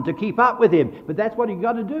run to keep up with him. But that's what you've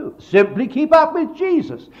got to do. Simply keep up with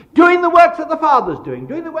Jesus, doing the works that the Father's doing,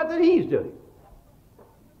 doing the work that he's doing.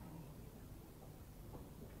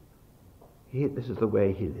 This is the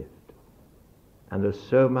way he lived. And there's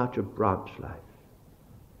so much of branch life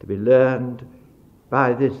to be learned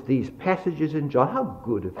by these passages in John. How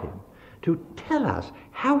good of him to tell us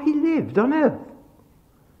how he lived on earth.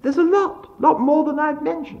 There's a lot more than I've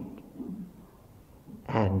mentioned.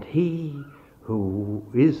 And he who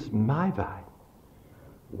is my vine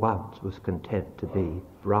once was content to be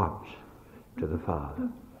branch to the Father.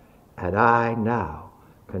 And I now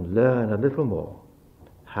can learn a little more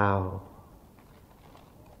how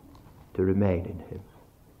to remain in him,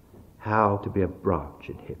 how to be a branch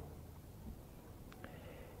in him.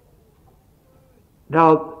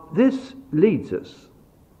 Now, this leads us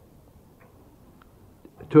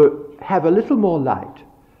to have a little more light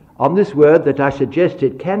on this word that I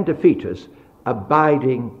suggested can defeat us,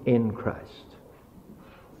 abiding in Christ.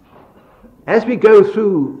 As we go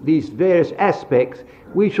through these various aspects,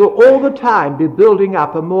 we shall all the time be building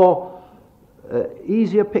up a more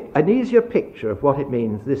an easier picture of what it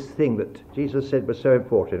means, this thing that Jesus said was so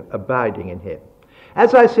important, abiding in him.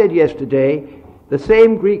 As I said yesterday, the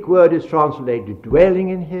same Greek word is translated dwelling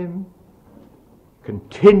in him,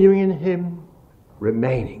 continuing in him,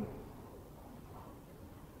 remaining.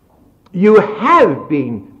 You have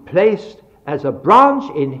been placed as a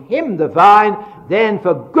branch in him, the vine, then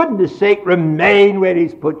for goodness sake remain where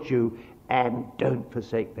he's put you and don't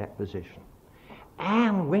forsake that position.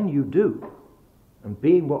 And when you do, and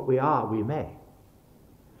being what we are, we may,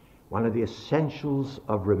 one of the essentials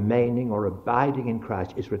of remaining or abiding in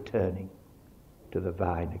Christ is returning to the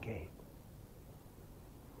vine again.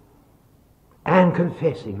 And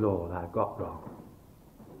confessing, Lord, I've got wrong.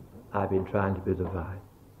 I've been trying to be the vine.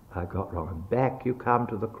 I got wrong. And back you come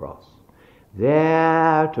to the cross.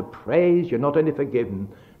 There to praise, you're not only forgiven,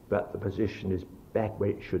 but the position is back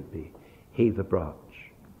where it should be. He the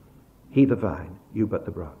branch. He the vine, you but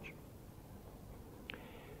the branch.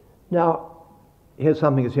 Now, here's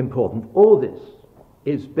something that's important. All this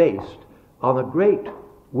is based on a great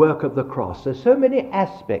work of the cross. There's so many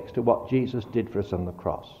aspects to what Jesus did for us on the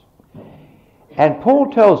cross. And Paul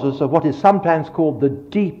tells us of what is sometimes called the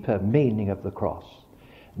deeper meaning of the cross.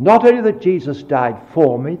 Not only that Jesus died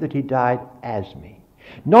for me, that he died as me.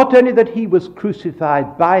 Not only that he was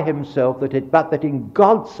crucified by himself, but that in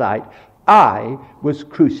God's sight I was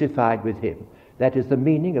crucified with him. That is the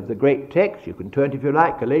meaning of the great text. You can turn, if you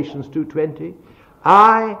like, Galatians 2:20.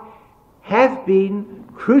 I have been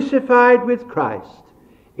crucified with Christ.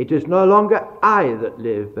 It is no longer I that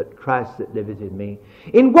live, but Christ that liveth in me.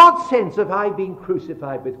 In what sense have I been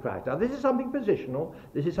crucified with Christ? Now, this is something positional.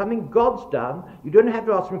 This is something God's done. You don't have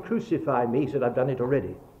to ask him, crucify me. He said, I've done it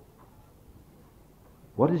already.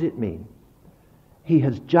 What does it mean? He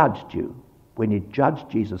has judged you when he judged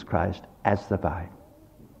Jesus Christ as the vine.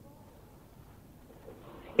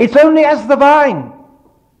 It's only as the vine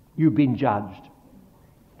you've been judged.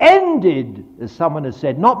 Ended, as someone has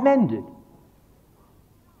said, not mended.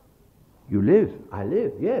 You live, I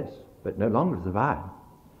live, yes, but no longer as the vine.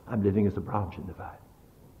 I'm living as the branch in the vine.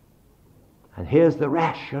 And here's the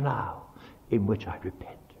rationale in which I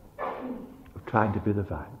repent of trying to be the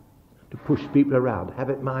vine, to push people around, have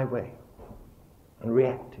it my way, and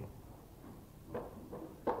reacting.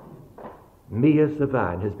 Me as the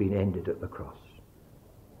vine has been ended at the cross.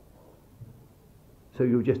 So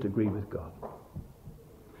you just agree with God.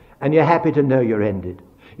 And you're happy to know you're ended.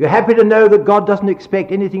 You're happy to know that God doesn't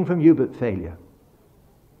expect anything from you but failure.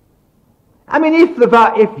 I mean,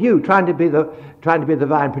 if you trying to be the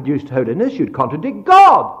vine produced holiness, you'd contradict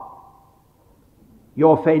God.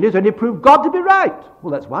 Your failures only prove God to be right.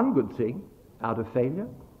 Well, that's one good thing out of failure.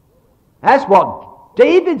 That's what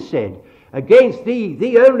David said. Against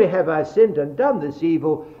thee only have I sinned and done this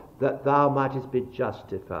evil, that thou mightest be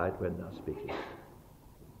justified when thou speakest.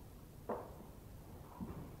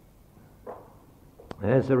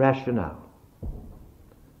 There's the rationale.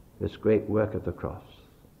 This great work of the cross.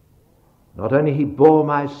 Not only he bore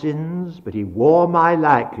my sins, but he wore my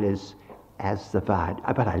likeness as the vine.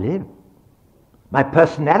 But I live. My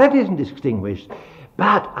personality isn't extinguished,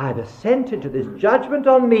 but I've assented to this judgment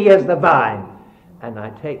on me as the vine, and I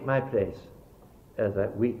take my place as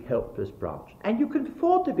that weak, helpless branch. And you can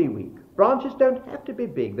afford to be weak. Branches don't have to be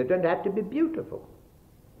big. They don't have to be beautiful.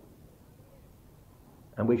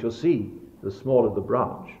 And we shall see the smaller the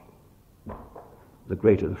branch, the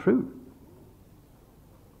greater the fruit.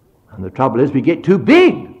 And the trouble is we get too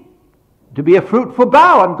big to be a fruitful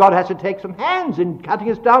bough, and God has to take some hands in cutting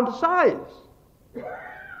us down to size.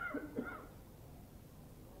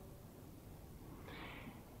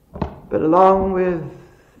 But along with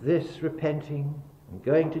this repenting and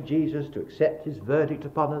going to Jesus to accept his verdict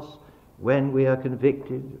upon us when we are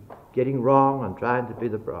convicted of getting wrong and trying to be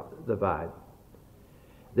the vine,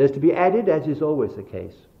 there's to be added, as is always the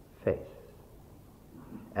case, faith.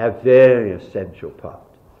 A very essential part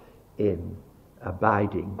in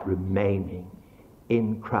abiding, remaining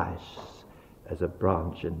in Christ's as a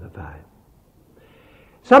branch in the vine.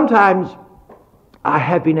 Sometimes I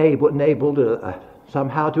have been enabled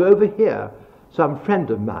somehow to overhear some friend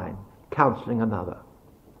of mine counseling another.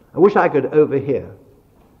 I wish I could overhear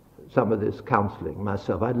some of this counseling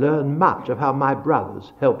myself. I learned much of how my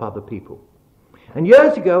brothers help other people. And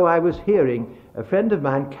years ago I was hearing a friend of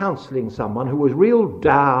mine counseling someone who was real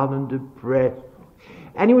down and depressed.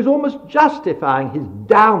 And he was almost justifying his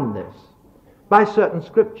downness by certain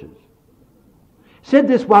scriptures. Said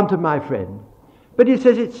this one to my friend, but he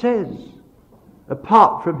says, it says,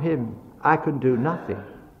 apart from him I can do nothing.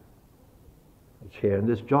 It's here in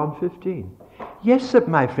this John 15. Yes, said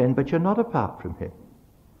my friend, but you're not apart from him.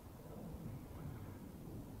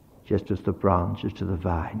 Just as the branch is to the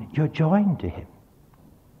vine, you're joined to him.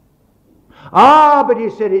 Ah, but he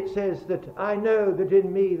said, it says that I know that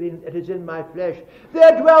in me, it is in my flesh,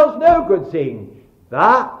 there dwells no good thing.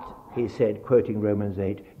 But, he said, quoting Romans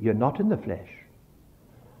 8, you're not in the flesh,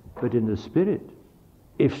 but in the Spirit.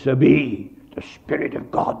 If so be the Spirit of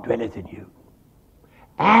God dwelleth in you.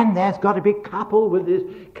 And there's got to be coupled with this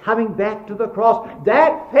coming back to the cross,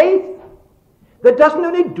 that faith that doesn't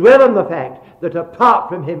only dwell on the fact that apart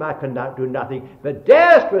from him I can do nothing, but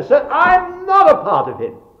dares to assert I'm not a part of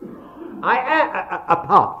him. I am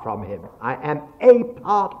apart from him. I am a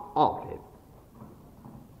part of him.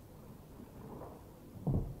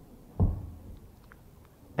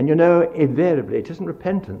 And you know, invariably, it isn't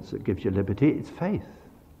repentance that gives you liberty, it's faith.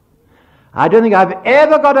 I don't think I've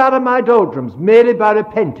ever got out of my doldrums merely by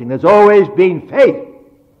repenting. There's always been faith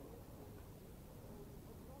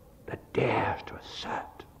that dares to assert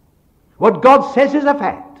what God says is a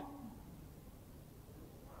fact.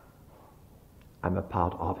 I'm a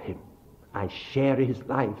part of him. I share his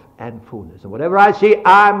life and fullness. And whatever I see,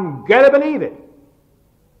 I'm going to believe it.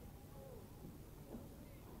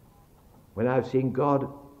 When I've seen God,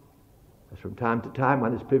 as from time to time,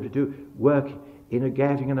 one is privileged to work in a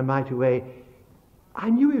gathering in a mighty way, I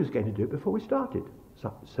knew he was going to do it before we started,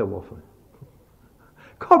 so often.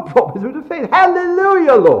 God brought me through to faith.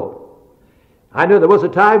 Hallelujah, Lord. I know there was a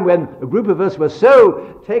time when a group of us were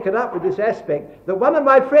so taken up with this aspect that one of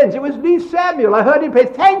my friends, it was Lee Samuel, I heard him pray,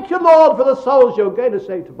 thank you, Lord, for the souls you're going to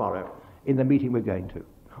save tomorrow in the meeting we're going to,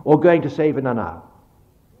 or going to save in an hour.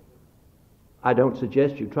 I don't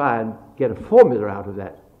suggest you try and get a formula out of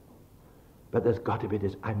that, but there's got to be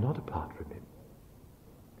this, I'm not apart from him.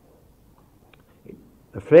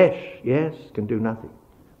 The flesh, yes, can do nothing,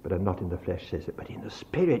 but I'm not in the flesh, says it, but in the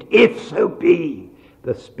Spirit, if so be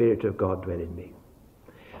the Spirit of God dwell in me.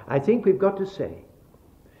 I think we've got to say,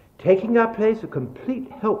 taking our place of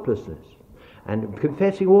complete helplessness and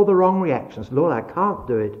confessing all the wrong reactions, Lord, I can't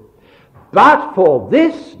do it, but for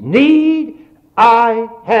this need I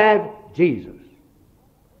have Jesus.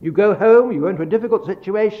 You go home, you go into a difficult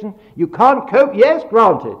situation, you can't cope, yes,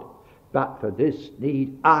 granted, but for this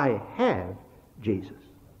need I have Jesus.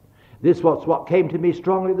 This was what came to me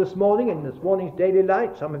strongly this morning in this morning's Daily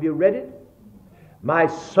Light. Some of you read it. My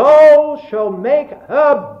soul shall make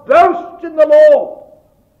her boast in the Lord.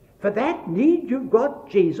 For that need you've got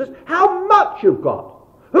Jesus. How much you've got.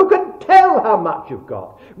 Who can tell how much you've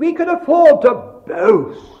got? We can afford to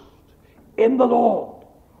boast in the Lord.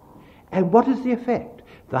 And what is the effect?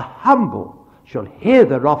 The humble shall hear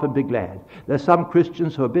thereof and be glad. There's some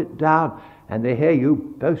Christians who are a bit down and they hear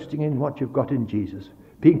you boasting in what you've got in Jesus.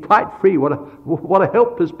 Being quite free. What a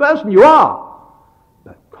helpless person you are.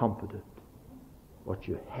 But confident what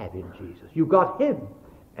you have in Jesus. You've got him,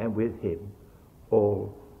 and with him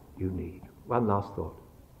all you need. One last thought.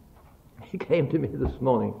 It came to me this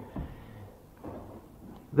morning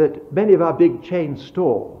that many of our big chain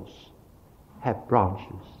stores have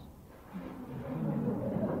branches.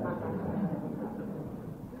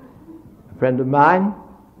 A friend of mine,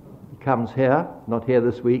 he comes here, not here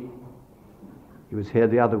this week, he was here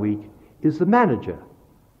the other week, is the manager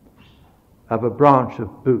of a branch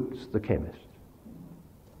of Boots, the chemist.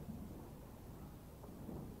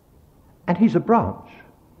 And he's a branch.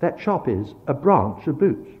 That shop is a branch of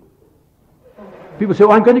Boots. People say,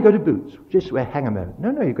 oh, I'm going to go to Boots. Just wait, hang a moment.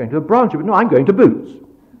 No, you're going to a branch of Boots. No, I'm going to Boots.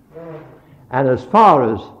 And as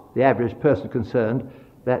far as the average person is concerned,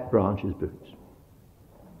 that branch is Boots.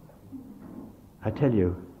 I tell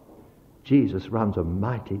you, Jesus runs a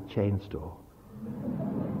mighty chain store.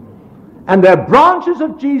 And there are branches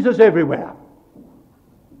of Jesus everywhere.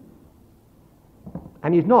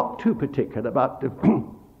 And he's not too particular about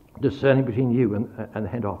discerning between you and the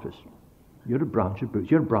head office. You're a branch of Boots.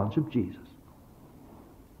 You're a branch of Jesus.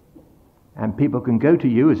 And people can go to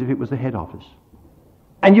you as if it was the head office.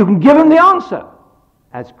 And you can give them the answer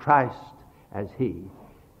as Christ, as he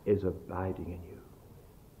is abiding in you.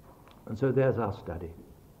 And so there's our study.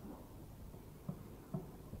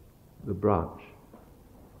 The branch,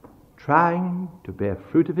 trying to bear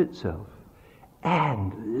fruit of itself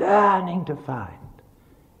and learning to find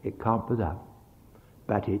it can't put up,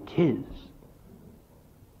 but it is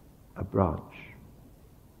a branch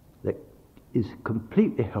that is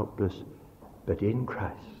completely helpless, but in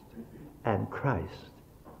Christ, and Christ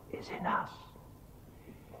is in us.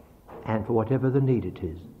 And for whatever the need it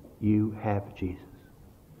is, you have Jesus.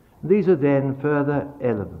 These are then further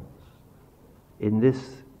elements in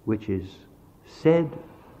this which is said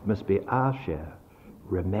must be our share,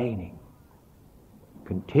 remaining,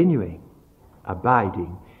 continuing,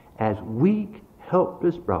 abiding as weak,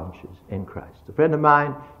 helpless branches in Christ. A friend of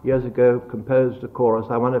mine years ago composed a chorus.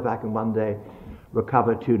 I wonder if I can one day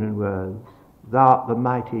recover tune and words. Thou art the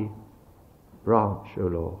mighty branch, O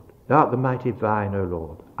Lord. Thou art the mighty vine, O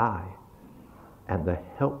Lord. I am the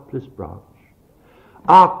helpless branch.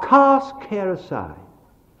 I'll cast care aside.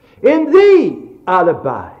 In thee I'll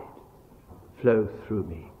abide. Flow through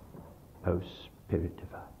me, O Spirit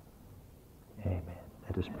divine. Amen.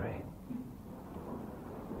 Let us pray.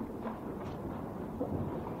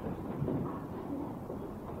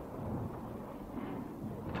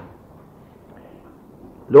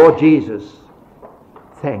 Lord Jesus,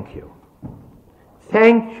 thank you.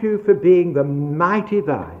 Thank you for being the mighty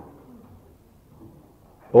vine,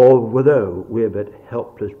 although we're but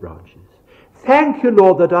helpless branches. Thank you,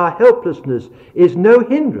 Lord, that our helplessness is no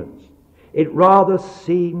hindrance. It rather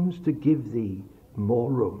seems to give thee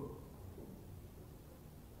more room.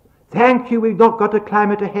 Thank you, we've not got to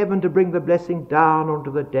climb into heaven to bring the blessing down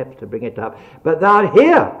onto the depths to bring it up, but thou art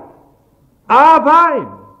here, our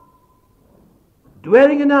vine,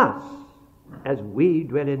 dwelling in us as we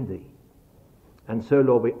dwell in thee. And so,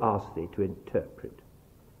 Lord, we ask thee to interpret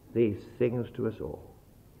these things to us all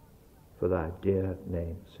for thy dear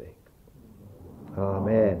name's sake.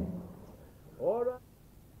 Amen. All right.